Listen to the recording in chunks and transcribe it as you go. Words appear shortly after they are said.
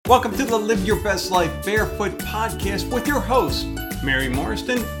Welcome to the Live Your Best Life Barefoot podcast with your host, Mary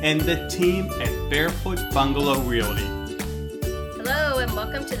Mouritsen, and the team at Barefoot Bungalow Realty. Hello, and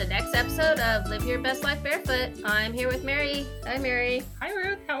welcome to the next episode of Live Your Best Life Barefoot. I'm here with Mary. Hi, Mary. Hi,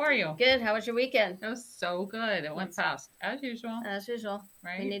 Ruth. How are you? Good. How was your weekend? It was so good. It went fast, as usual. As usual.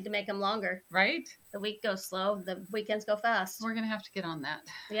 Right? We need to make them longer. Right? The week goes slow. The weekends go fast. We're going to have to get on that.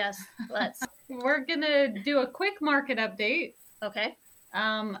 Yes, let's. We're going to do a quick market update. Okay.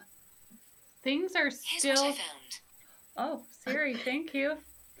 Things are Here's what I still... found. Oh, Siri, thank you.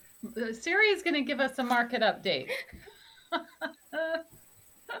 Siri is going to give us a market update.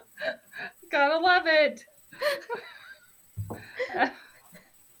 Gotta love it.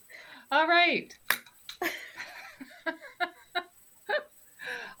 All right.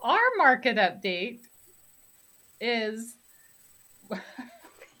 Our market update is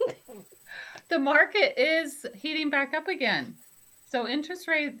the market is heating back up again. So interest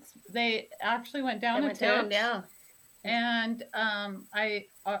rates, they actually went down a tip. Yeah. And a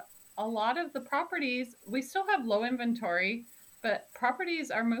lot of the properties, we still have low inventory, but properties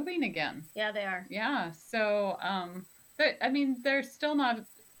are moving again. Yeah, they are. Yeah. So, but I mean, they're still not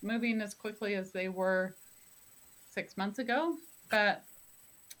moving as quickly as they were 6 months ago, but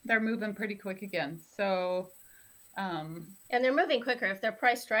they're moving pretty quick again. So, And they're moving quicker. If they're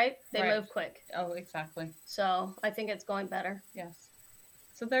priced right, they Right. move quick. oh, exactly. So I think it's going better. Yes.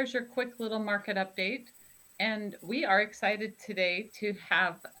 So there's your quick little market update. And we are excited today to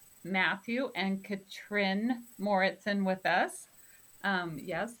have Mathew and Katrinn Mouritsen with us.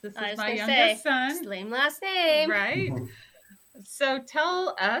 Yes, this I is was my gonna youngest say, son. Same last name. Right? So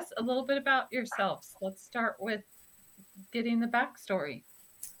tell us a little bit about yourselves. Let's start with getting the backstory.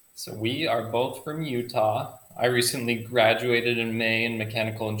 So we are both from Utah. I recently graduated in May in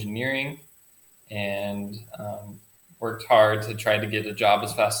mechanical engineering and worked hard to try to get a job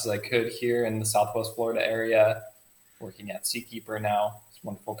as fast as I could here in the Southwest Florida area, working at Seakeeper now. It's a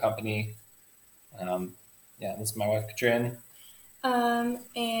wonderful company. This is my wife, Katrinn.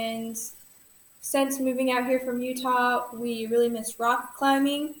 And since moving out here from Utah, we really missed rock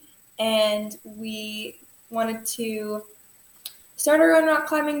climbing, and we wanted to start our own rock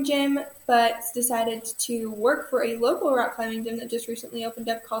climbing gym, but decided to work for a local rock climbing gym that just recently opened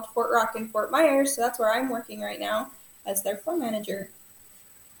up called Fort Rock in Fort Myers. So that's where I'm working right now as their floor manager.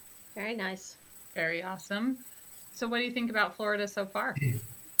 Very nice. Very awesome. So what do you think about Florida so far?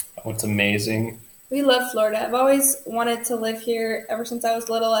 Oh, it's amazing. We love Florida. I've always wanted to live here ever since I was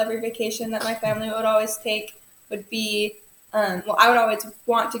little. Every vacation that my family would always take would be, I would always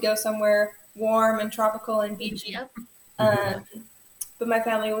want to go somewhere warm and tropical and beachy. Yep. But my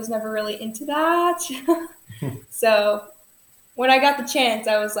family was never really into that. So when I got the chance,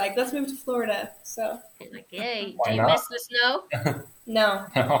 I was like, let's move to Florida. So You're like, yay. Why Do you not? miss the snow? no.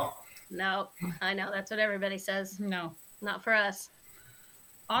 No. I know. That's what everybody says. No. Not for us.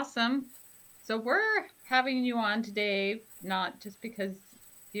 Awesome. So we're having you on today, not just because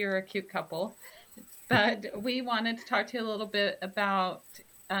you're a cute couple, but we wanted to talk to you a little bit about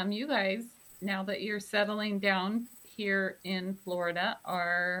you guys, now that you're settling down here in Florida,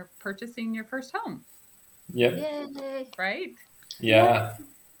 are purchasing your first home, Yep. Yay. right? Yeah.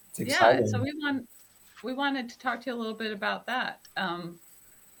 It's exciting. Yeah. So we wanted to talk to you a little bit about that.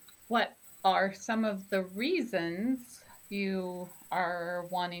 What are some of the reasons you are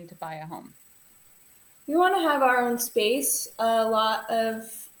wanting to buy a home? We want to have our own space. A lot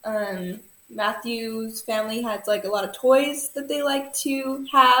of Matthew's family has like a lot of toys that they like to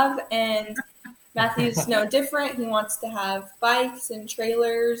have, and Matthew's no different. He wants to have bikes and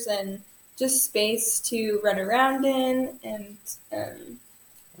trailers and just space to run around in. And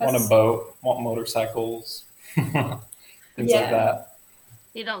Want a boat, want motorcycles, things like that.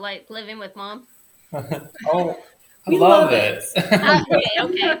 You don't like living with mom? Oh, I We love love it.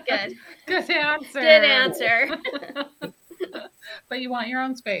 Okay, good. Good answer. Good answer. But you want your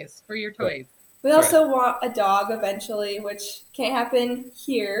own space for your toys. we also want a dog eventually, which can't happen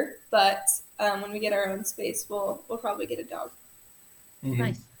here, but when we get our own space, we'll probably get a dog. Mhm.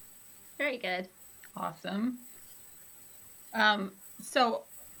 Nice. Very good. Awesome. So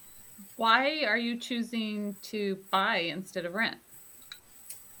why are you choosing to buy instead of rent?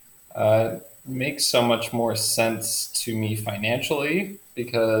 Makes so much more sense to me financially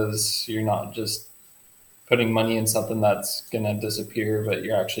because you're not just putting money in something that's going to disappear, but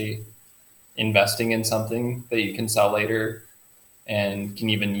you're actually investing in something that you can sell later and can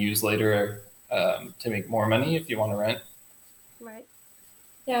even use later to make more money if you want to rent. Right.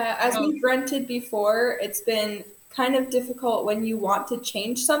 Yeah, as we've rented before, it's been kind of difficult when you want to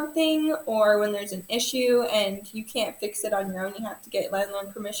change something or when there's an issue and you can't fix it on your own. You have to get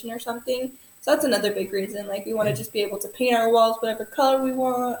landlord permission or something. So that's another big reason. Like, we want to just be able to paint our walls whatever color we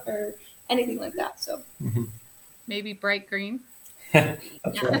want or anything like that. So Maybe bright green.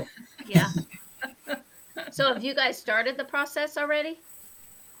 That's right. Yeah. So have you guys started the process already?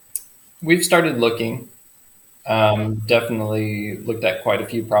 We've started looking. Definitely looked at quite a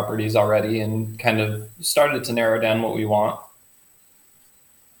few properties already and kind of started to narrow down what we want.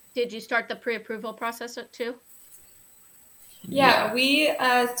 Did you start the pre-approval process too? Yeah, we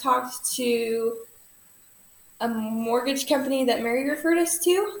talked to a mortgage company that Mary referred us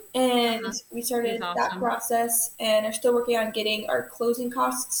to, and we started That's that awesome. process and are still working on getting our closing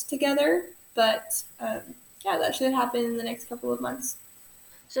costs together. But yeah, that should happen in the next couple of months.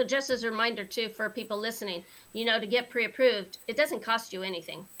 So just as a reminder too, for people listening, to get pre-approved, it doesn't cost you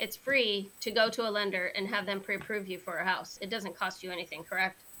anything. It's free to go to a lender and have them pre-approve you for a house. It doesn't cost you anything,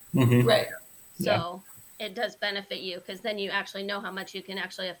 correct? Mm-hmm. Right. So it does benefit you because then you actually know how much you can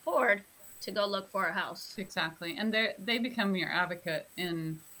actually afford to go look for a house. Exactly. And they become your advocate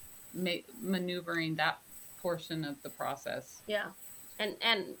in maneuvering that portion of the process. Yeah.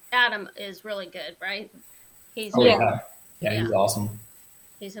 And Adam is really good, right? He's Oh, been- yeah, he's awesome.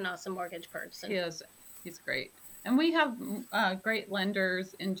 He's an awesome mortgage person. He is. He's great. And we have great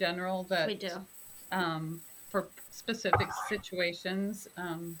lenders in general that We do. For specific situations,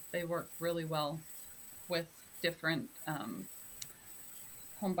 they work really well with different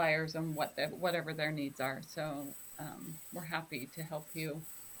home buyers and whatever their needs are. So we're happy to help you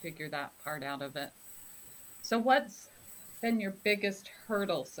figure that part out of it. So what's been your biggest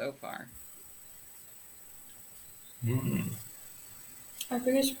hurdle so far? Our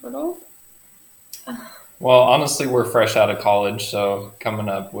biggest hurdle? Well, honestly, we're fresh out of college, so coming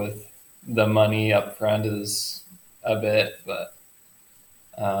up with the money up front is a bit, but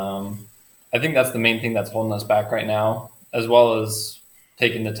I think that's the main thing that's holding us back right now, as well as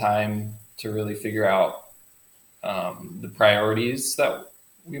taking the time to really figure out the priorities that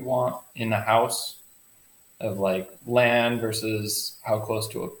we want in a house, of like land versus how close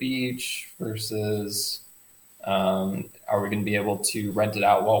to a beach versus are we going to be able to rent it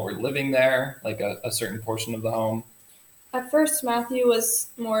out while we're living there, like a certain portion of the home. At first, Matthew was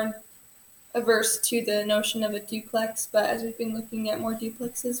more averse to the notion of a duplex, but as we've been looking at more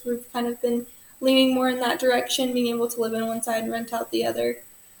duplexes, we've kind of been leaning more in that direction, being able to live in one side and rent out the other.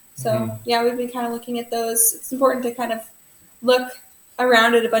 So yeah, we've been kind of looking at those. It's important to kind of look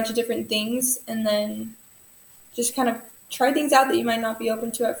around at a bunch of different things and then just kind of try things out that you might not be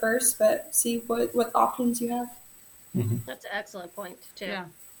open to at first, but see what options you have. That's an excellent point too. Yeah,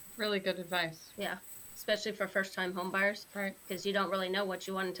 really good advice. Yeah. Especially for first-time home buyers, Right. because you don't really know what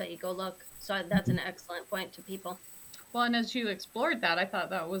you want until you go look. So that's an excellent point to people. Well, and as you explored that, I thought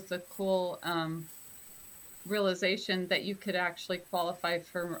that was a cool realization that you could actually qualify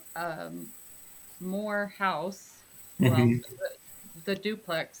for more house. Well, the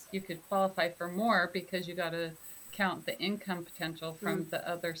duplex, you could qualify for more because you got to count the income potential from the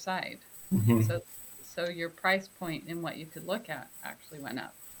other side. So your price point and what you could look at actually went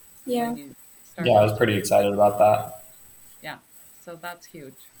up. Yeah. Yeah, I was pretty excited about that. Yeah, so that's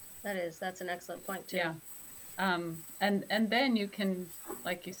huge. That's an excellent point too. Yeah. And then you can,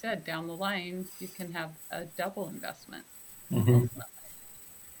 like you said, down the line, you can have a double investment.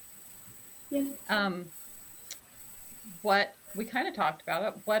 Yeah. What we kind of talked about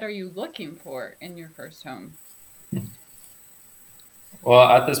it. What are you looking for in your first home? Well,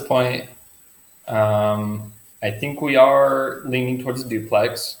 at this point, I think we are leaning towards a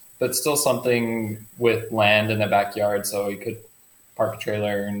duplex, but still something with land in a backyard, so we could park a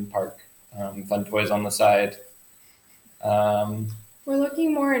trailer and park fun toys on the side. We're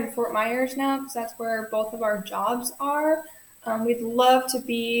looking more in Fort Myers now because that's where both of our jobs are. We'd love to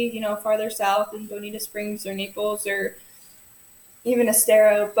be, farther south in Bonita Springs or Naples or even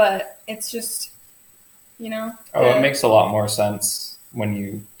Estero, but it's just, it makes a lot more sense when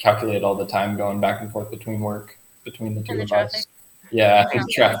you calculate all the time going back and forth between work, between the two And the of traffic. us. Yeah,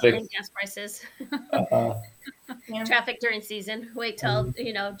 traffic. And gas prices. Yeah. Traffic during season. Wait till,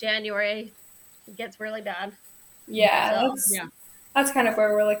 January. It gets really bad. Yeah, So, that's kind of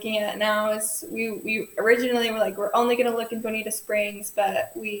where we're looking at now. Is we originally were like we're only going to look in Bonita Springs,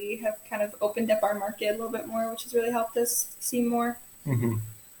 but we have kind of opened up our market a little bit more, which has really helped us see more.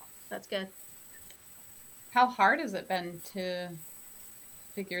 That's good. How hard has it been to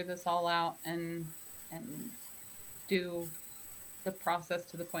figure this all out and do the process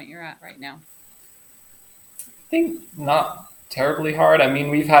to the point you're at right now? I think not terribly hard. I mean,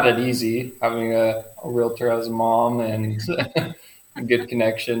 we've had it easy having a realtor as a mom and good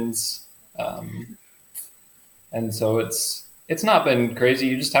connections. And so it's not been crazy.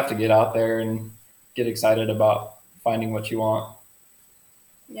 You just have to get out there and get excited about finding what you want.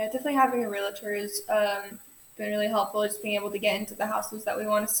 Yeah, definitely having a realtor has been really helpful. Just being able to get into the houses that we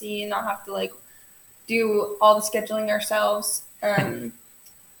want to see and not have to like do all the scheduling ourselves. And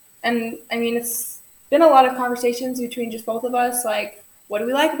I mean, it's been a lot of conversations between just both of us. Like, what do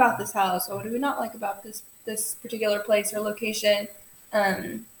we like about this house? Or what do we not like about this particular place or location?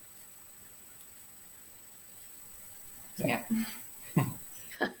 Yeah.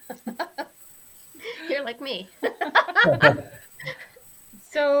 You're like me.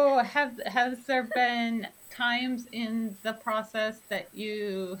 So has there been times in the process that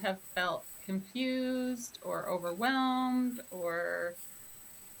you have felt confused or overwhelmed or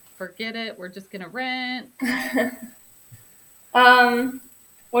forget it, we're just gonna rent? When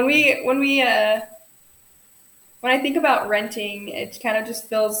I think about renting, it kind of just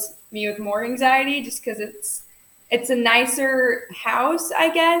fills me with more anxiety just because it's a nicer house, I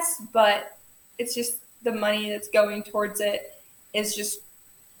guess, but it's just the money that's going towards it is just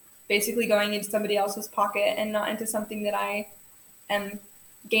basically going into somebody else's pocket and not into something that I am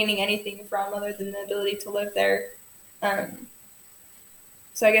gaining anything from other than the ability to live there.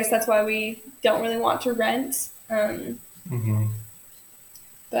 So I guess that's why we don't really want to rent.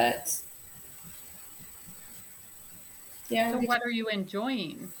 But yeah. So what are you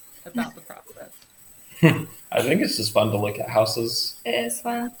enjoying about the process? I think it's just fun to look at houses. It is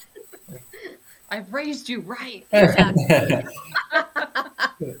fun. I've raised you right.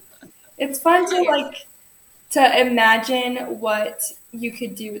 It's fun to imagine what you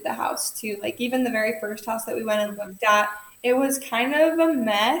could do with the house too. Like even the very first house that we went and looked at, it was kind of a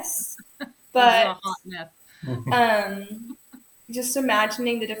mess, but a hot mess. Just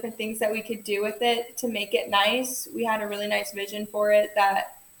imagining the different things that we could do with it to make it nice. We had a really nice vision for it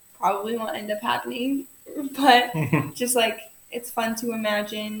that probably won't end up happening, but just like it's fun to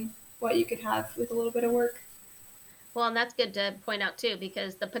imagine what you could have with a little bit of work. Well, and that's good to point out too,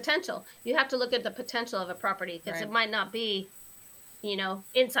 because the potential, you have to look at the potential of a property because it might not be,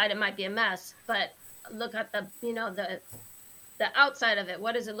 inside it might be a mess, but look at the outside of it.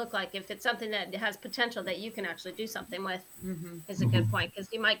 What does it look like? If it's something that has potential that you can actually do something with, is a good point,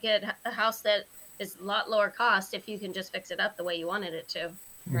 because you might get a house that is a lot lower cost if you can just fix it up the way you wanted it to.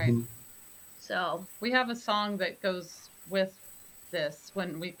 Right. So we have a song that goes with this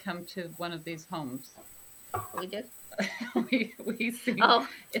when we come to one of these homes. We do. we sing. Oh.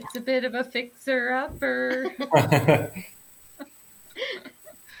 It's a bit of a fixer-upper.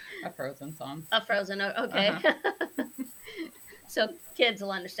 A Frozen song. A Frozen, okay. Uh-huh. So kids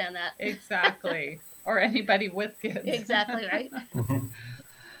will understand that. Exactly. Or anybody with kids. Exactly, right?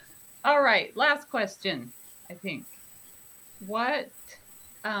 All right, last question, I think. What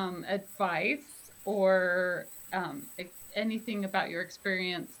advice or anything about your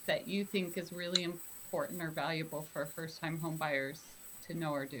experience that you think is really important or valuable for first-time home buyers to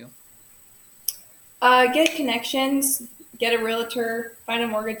know or do? Get connections, get a realtor, find a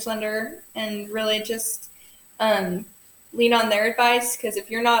mortgage lender, and really just lean on their advice, because if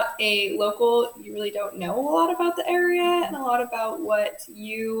you're not a local, you really don't know a lot about the area and a lot about what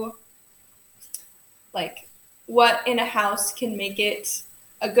in a house can make it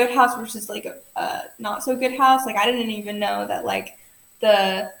a good house versus like a not so good house. Like I didn't even know that like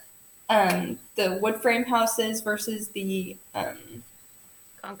the wood frame houses versus the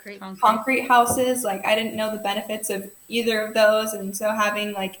concrete houses, like I didn't know the benefits of either of those, and so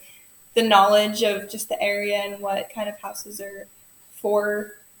having like the knowledge of just the area and what kind of houses are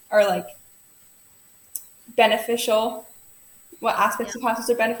like beneficial, what aspects of houses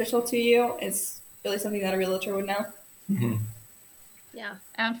are beneficial to you is really something that a realtor would know. Mm-hmm. Yeah.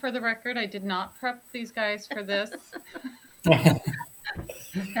 And for the record, I did not prep these guys for this. That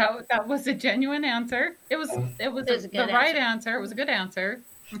was a genuine answer. It was the right answer. It was a good answer.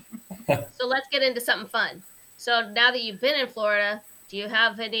 So let's get into something fun. So now that you've been in Florida, do you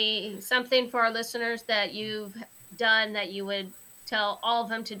have something for our listeners that you've done that you would tell all of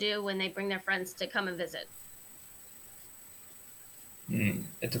them to do when they bring their friends to come and visit?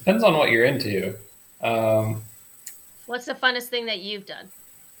 It depends on what you're into. What's the funnest thing that you've done?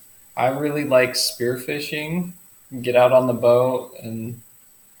 I really like spearfishing. Get out on the boat and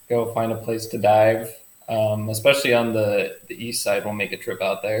go find a place to dive. Especially on the east side, we'll make a trip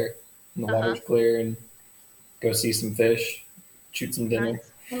out there when the water's clear and go see some fish, shoot some dinner.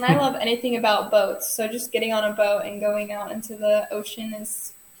 Nice. And I love anything about boats. So just getting on a boat and going out into the ocean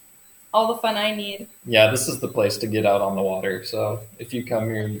is all the fun I need. Yeah, this is the place to get out on the water. So if you come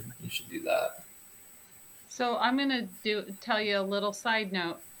here, you should do that. So I'm going to tell you a little side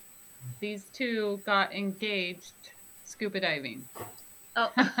note. These two got engaged scuba diving.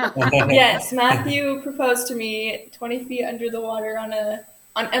 Oh, Yes, Matthew proposed to me 20 feet under the water on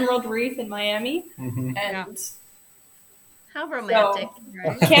Emerald Reef in Miami, and how romantic!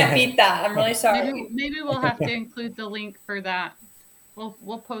 Right? can't beat that. I'm really sorry. Maybe we'll have to include the link for that.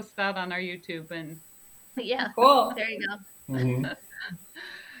 We'll post that on our YouTube, and Yeah, Cool. there you go. Mhm.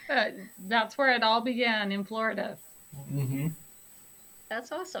 That's where it all began in Florida. Mhm.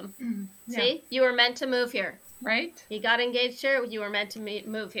 That's awesome. Yeah. See, you were meant to move here. Right? You got engaged here. You were meant to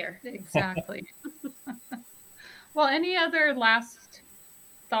move here. Exactly. Well, any other last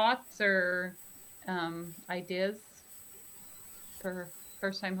thoughts or ideas for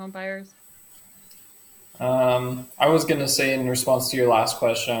first-time home buyers? I was going to say in response to your last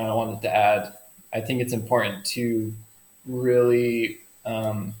question, I wanted to add, I think it's important to really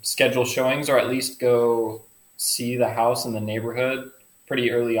schedule showings or at least go see the house in the neighborhood pretty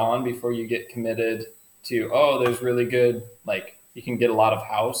early on before you get committed to, oh, there's really good, like you can get a lot of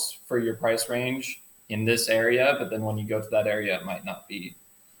house for your price range in this area, but then when you go to that area, it might not be,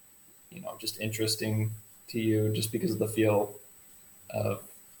 just interesting to you just because of the feel of,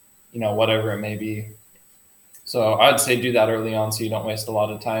 whatever it may be. So I'd say do that early on so you don't waste a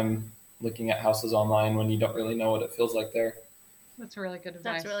lot of time looking at houses online when you don't really know what it feels like there. That's really good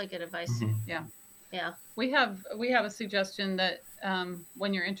advice. That's really good advice. Mhm. Yeah. Yeah. We have a suggestion that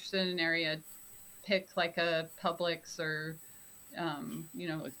when you're interested in an area, pick like a Publix or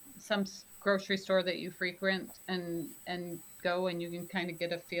some grocery store that you frequent and go, and you can kind of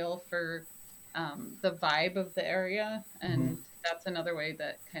get a feel for the vibe of the area, and that's another way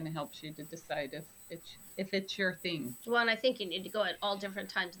that kind of helps you to decide if it's your thing. Well, and I think you need to go at all different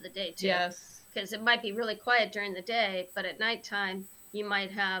times of the day too. Yes. Because it might be really quiet during the day, but at nighttime you might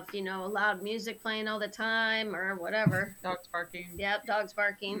have, loud music playing all the time or whatever. Dogs barking. Yep, dogs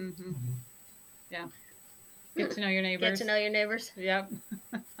barking. Mm-hmm. Yeah. Get to know your neighbors. Get to know your neighbors. Yep.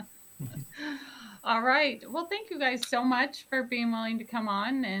 All right. Well, thank you guys so much for being willing to come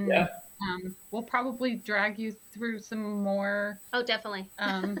on, and we'll probably drag you through some more Oh, definitely.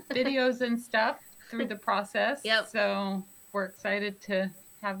 videos and stuff through the process. Yep. So we're excited to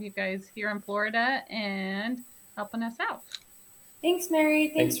have you guys here in Florida and helping us out. Thanks,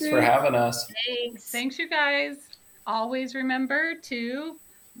 Mary. Thanks Ruth. for having us. Thanks. Thanks, you guys. Always remember to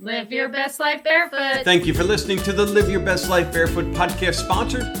Live your best life barefoot. Thank you for listening to the Live Your Best Life Barefoot podcast,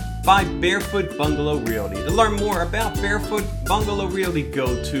 sponsored by Barefoot Bungalow Realty. To learn more about Barefoot Bungalow Realty, go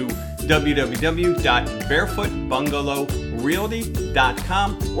to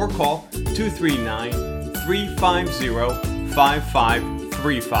www.barefootbungalowrealty.com or call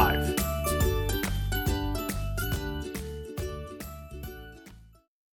 239-350-5535.